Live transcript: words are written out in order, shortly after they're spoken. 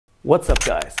What's up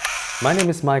guys? My name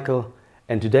is Michael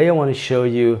and today I want to show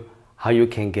you how you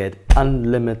can get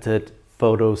unlimited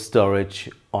photo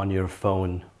storage on your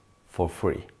phone for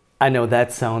free. I know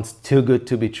that sounds too good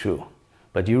to be true,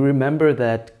 but you remember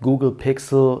that Google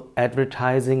Pixel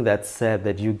advertising that said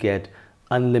that you get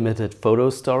unlimited photo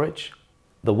storage?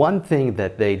 The one thing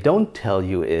that they don't tell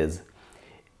you is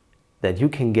that you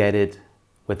can get it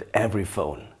with every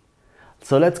phone.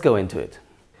 So let's go into it.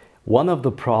 One of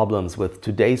the problems with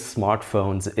today's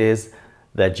smartphones is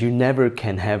that you never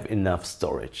can have enough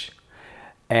storage.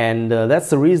 And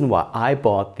that's the reason why I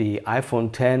bought the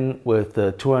iPhone X with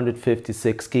the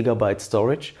 256 gigabyte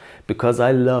storage, because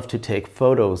I love to take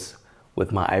photos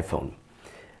with my iPhone.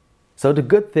 So the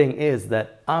good thing is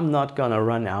that I'm not gonna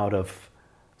run out of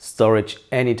storage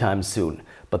anytime soon,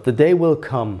 but the day will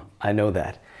come, I know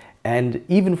that. And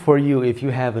even for you, if you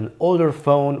have an older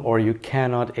phone or you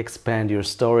cannot expand your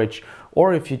storage,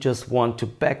 or if you just want to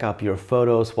back up your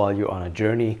photos while you're on a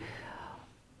journey,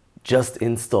 just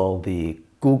install the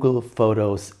Google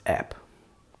Photos app.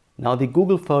 Now the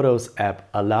Google Photos app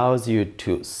allows you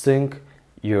to sync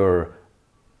your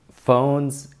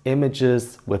phone's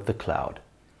images with the cloud.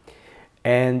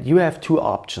 And you have two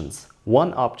options.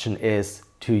 One option is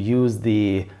to use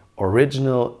the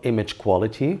original image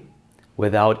quality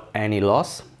without any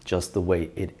loss, just the way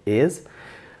it is,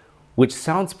 which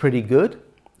sounds pretty good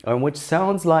and which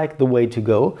sounds like the way to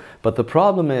go. But the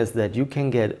problem is that you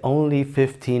can get only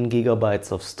 15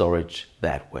 gigabytes of storage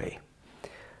that way,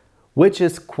 which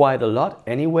is quite a lot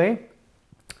anyway.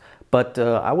 But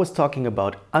I was talking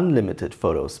about unlimited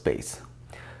photo space.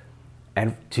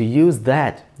 And to use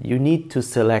that, you need to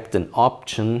select an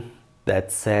option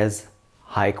that says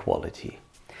high quality.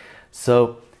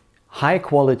 So high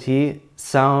quality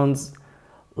sounds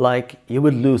like you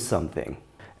would lose something.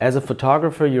 As a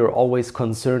photographer, you're always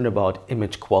concerned about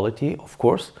image quality, of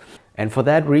course. And for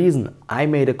that reason, I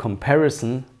made a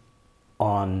comparison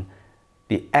on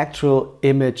the actual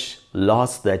image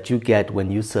loss that you get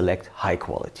when you select high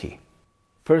quality.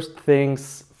 First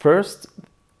things first,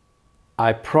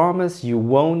 I promise you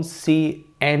won't see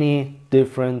any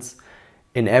difference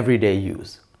in everyday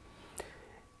use.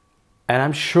 And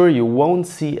I'm sure you won't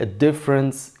see a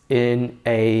difference in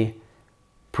a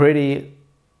pretty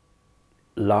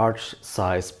large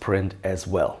size print as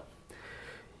well.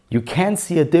 You can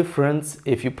see a difference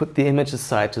if you put the images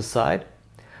side to side,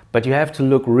 but you have to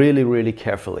look really, really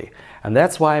carefully. And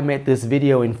that's why I made this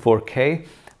video in 4K,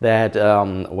 that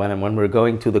when we're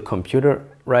going to the computer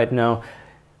right now,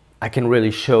 I can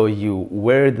really show you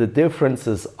where the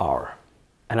differences are.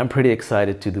 And I'm pretty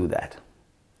excited to do that.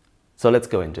 So let's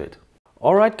go into it.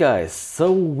 Alright guys,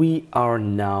 so we are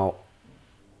now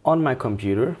on my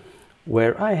computer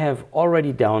where I have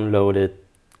already downloaded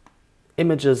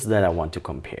images that I want to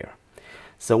compare.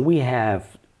 So we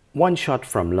have one shot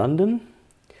from London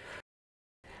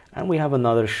and we have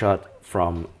another shot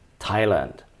from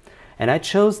Thailand. And I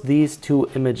chose these two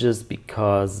images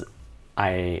because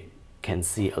I can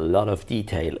see a lot of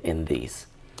detail in these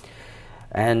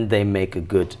and they make a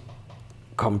good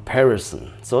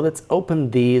comparison. So let's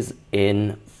open these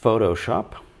in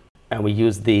Photoshop and we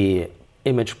use the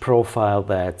image profile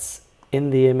that's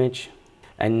in the image,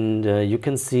 and you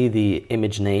can see the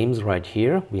image names right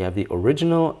here. We have the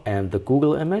original and the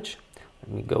Google image.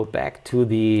 Let me go back to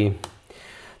the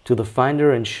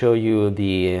Finder and show you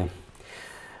the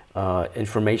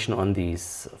information on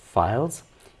these files.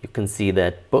 You can see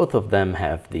that both of them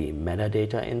have the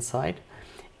metadata inside.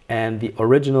 And the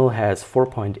original has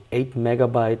 4.8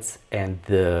 megabytes and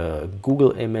the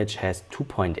Google image has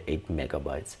 2.8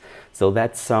 megabytes. So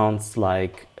that sounds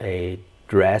like a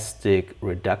drastic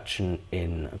reduction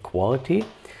in quality.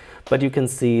 But you can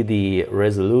see the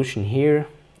resolution here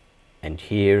and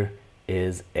here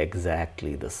is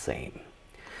exactly the same.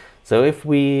 So if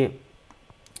we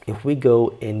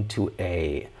go into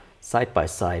a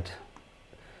side-by-side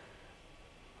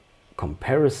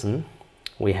comparison,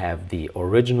 we have the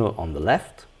original on the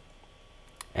left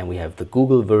and we have the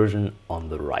Google version on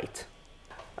the right.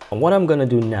 And what I'm going to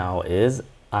do now is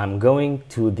I'm going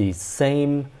to the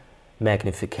same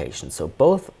magnification. So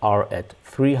both are at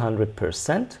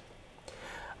 300%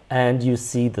 and you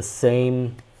see the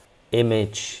same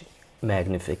image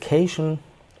magnification.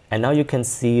 And now you can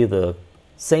see the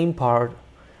same part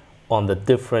on the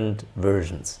different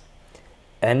versions.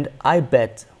 And I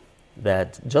bet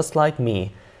that just like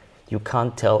me, you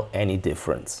can't tell any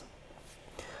difference.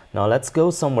 Now let's go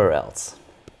somewhere else.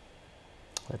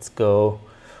 Let's go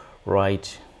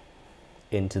right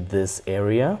into this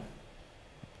area.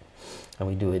 And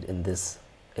we do it in this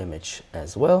image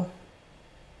as well.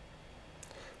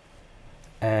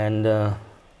 And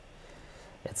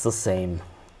It's the same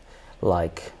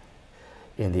like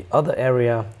in the other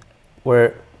area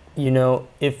where, you know,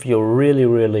 if you're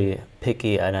really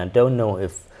picky, and I don't know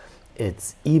if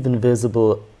it's even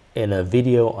visible in a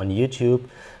video on YouTube,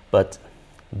 but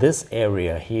this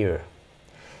area here,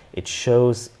 it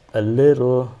shows a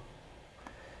little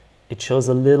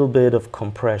bit of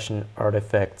compression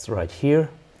artifacts right here,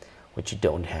 which you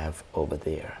don't have over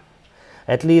there.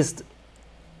 At least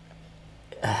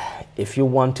if you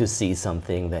want to see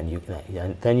something, then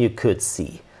you could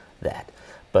see that.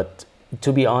 But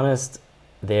to be honest,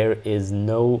 there is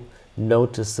no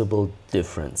noticeable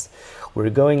difference. We're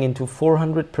going into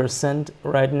 400%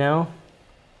 right now,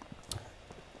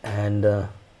 and oh,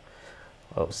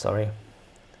 sorry,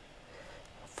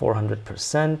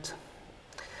 400%.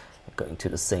 Going to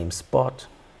the same spot,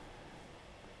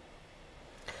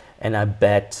 and I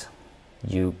bet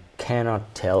you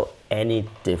cannot tell any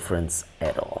difference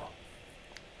at all.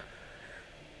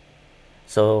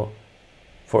 So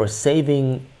for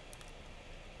saving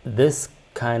this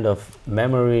kind of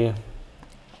memory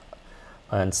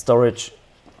and storage,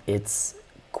 it's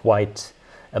quite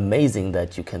amazing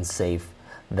that you can save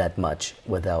that much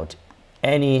without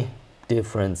any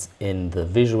difference in the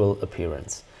visual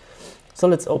appearance. So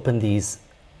let's open these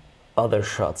other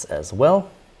shots as well.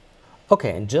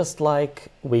 Okay, and just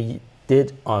like we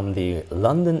did on the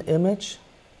London image,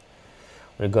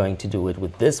 we're going to do it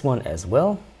with this one as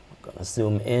well. I'm going to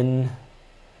zoom in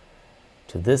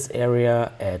to this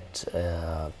area at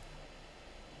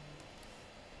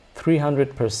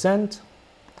 300%.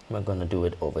 We're going to do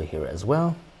it over here as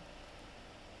well.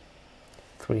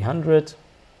 300,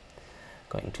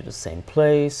 going to the same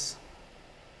place.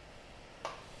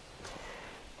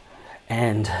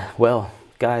 And well,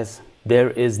 guys,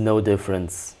 there is no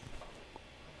difference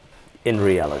in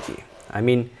reality. I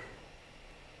mean,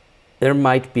 there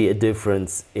might be a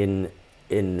difference in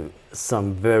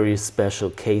some very special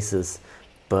cases,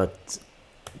 but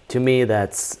to me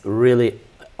that's really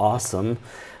awesome,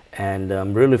 and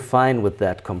I'm really fine with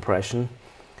that compression.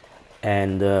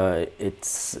 And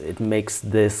it makes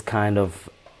this kind of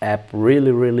app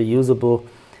really usable.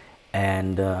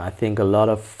 And I think a lot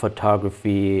of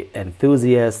photography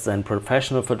enthusiasts and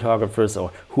professional photographers,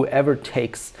 or whoever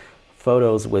takes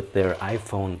photos with their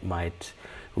iPhone, might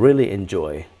really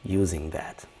enjoy using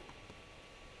that.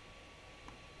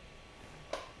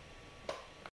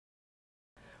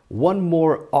 One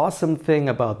more awesome thing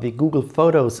about the Google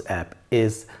Photos app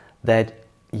is that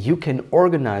you can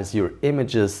organize your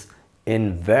images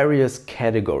in various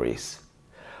categories.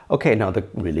 Okay, now the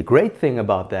really great thing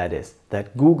about that is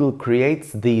that Google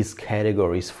creates these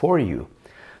categories for you.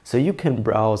 So you can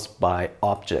browse by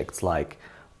objects like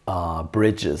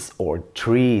bridges or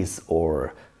trees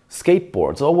or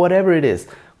skateboards or whatever it is.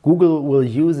 Google will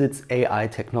use its AI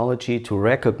technology to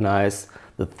recognize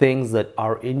the things that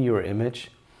are in your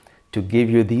image to give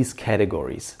you these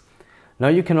categories. Now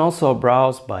you can also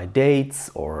browse by dates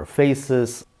or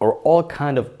faces or all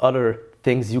kind of other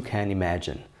things you can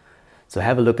imagine. So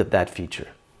have a look at that feature.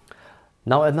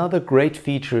 Now another great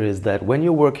feature is that when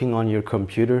you're working on your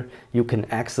computer, you can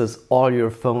access all your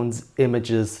phone's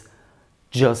images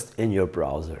just in your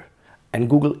browser. And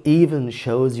Google even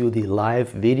shows you the live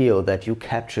video that you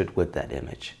captured with that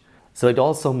image. So it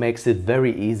also makes it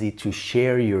very easy to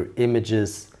share your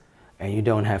images, and you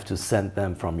don't have to send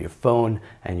them from your phone,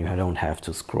 and you don't have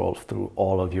to scroll through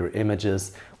all of your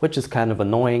images, which is kind of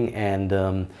annoying.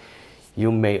 And you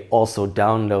may also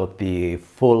download the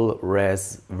full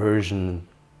res version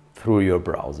through your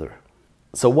browser.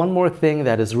 So one more thing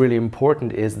that is really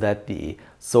important is that the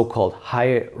so-called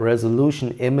high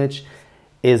resolution image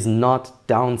is not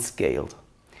downscaled.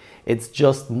 It's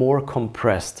just more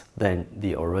compressed than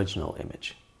the original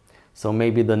image. So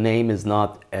maybe the name is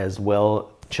not as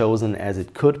well chosen as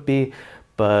it could be,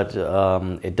 but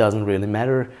it doesn't really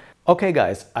matter. Okay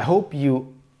guys, I hope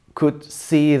you could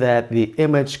see that the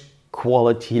image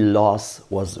quality loss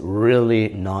was really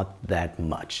not that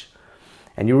much.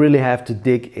 And you really have to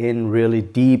dig in really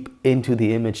deep into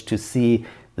the image to see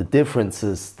the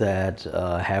differences that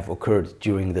have occurred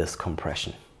during this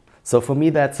compression. So for me,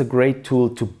 that's a great tool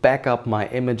to back up my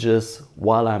images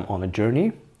while I'm on a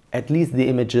journey, at least the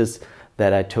images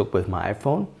that I took with my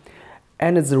iPhone.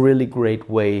 And it's a really great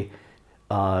way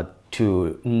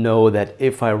to know that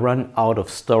if I run out of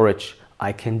storage,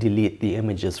 I can delete the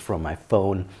images from my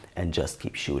phone and just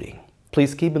keep shooting.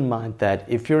 Please keep in mind that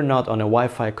if you're not on a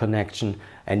Wi-Fi connection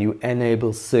and you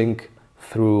enable sync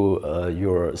through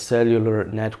your cellular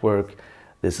network,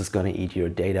 this is going to eat your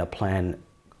data plan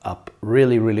up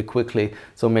really quickly.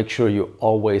 So make sure you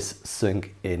always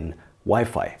sync in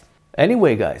Wi-Fi.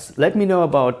 Anyway guys, let me know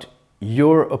about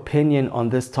your opinion on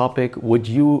this topic. Would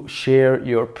you share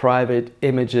your private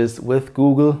images with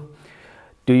Google?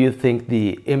 Do you think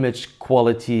the image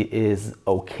quality is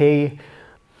okay?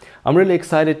 I'm really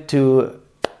excited to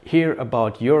hear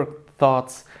about your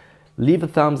thoughts. Leave a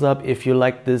thumbs up if you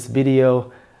liked this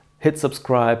video. Hit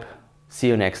subscribe. See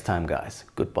you next time, guys.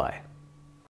 Goodbye.